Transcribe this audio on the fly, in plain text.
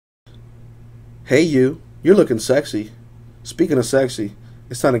Hey, you're looking sexy. Speaking of sexy,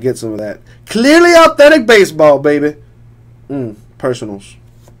 it's time to get some of that. Clearly authentic baseball, baby. Personals.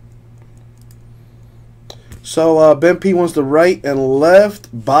 So, Ben P wants the right and left,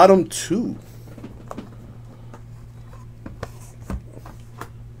 bottom two.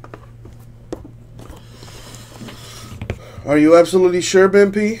 Are you absolutely sure,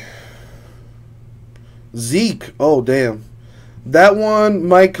 Ben P? Zeke. Oh, damn. That one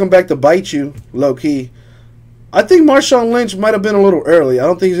might come back to bite you, low-key. I think Marshawn Lynch might have been a little early. I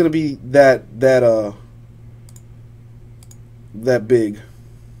don't think he's going to be that big.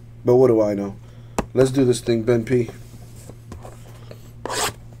 But what do I know? Let's do this thing, Ben P.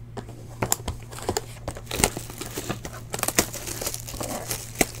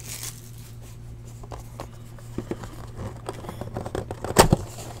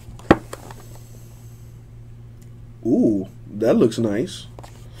 Ooh, that looks nice.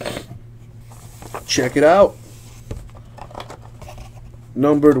 Check it out.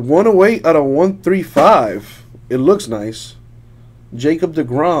 Numbered 108 out of 135. It looks nice. Jacob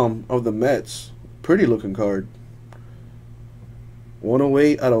deGrom of the Mets. Pretty looking card.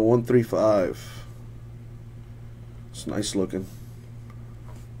 108 out of 135. It's nice looking.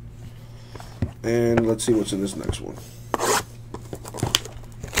 And let's see what's in this next one.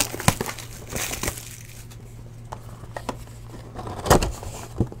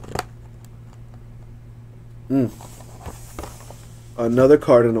 Another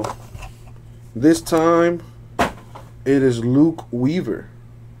Cardinal. This time, it is Luke Weaver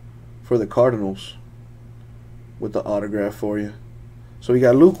for the Cardinals with the autograph for you. So we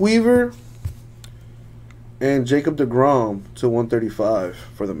got Luke Weaver and Jacob deGrom to 135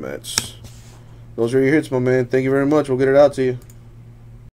 for the Mets. Those are your hits, my man. Thank you very much. We'll get it out to you.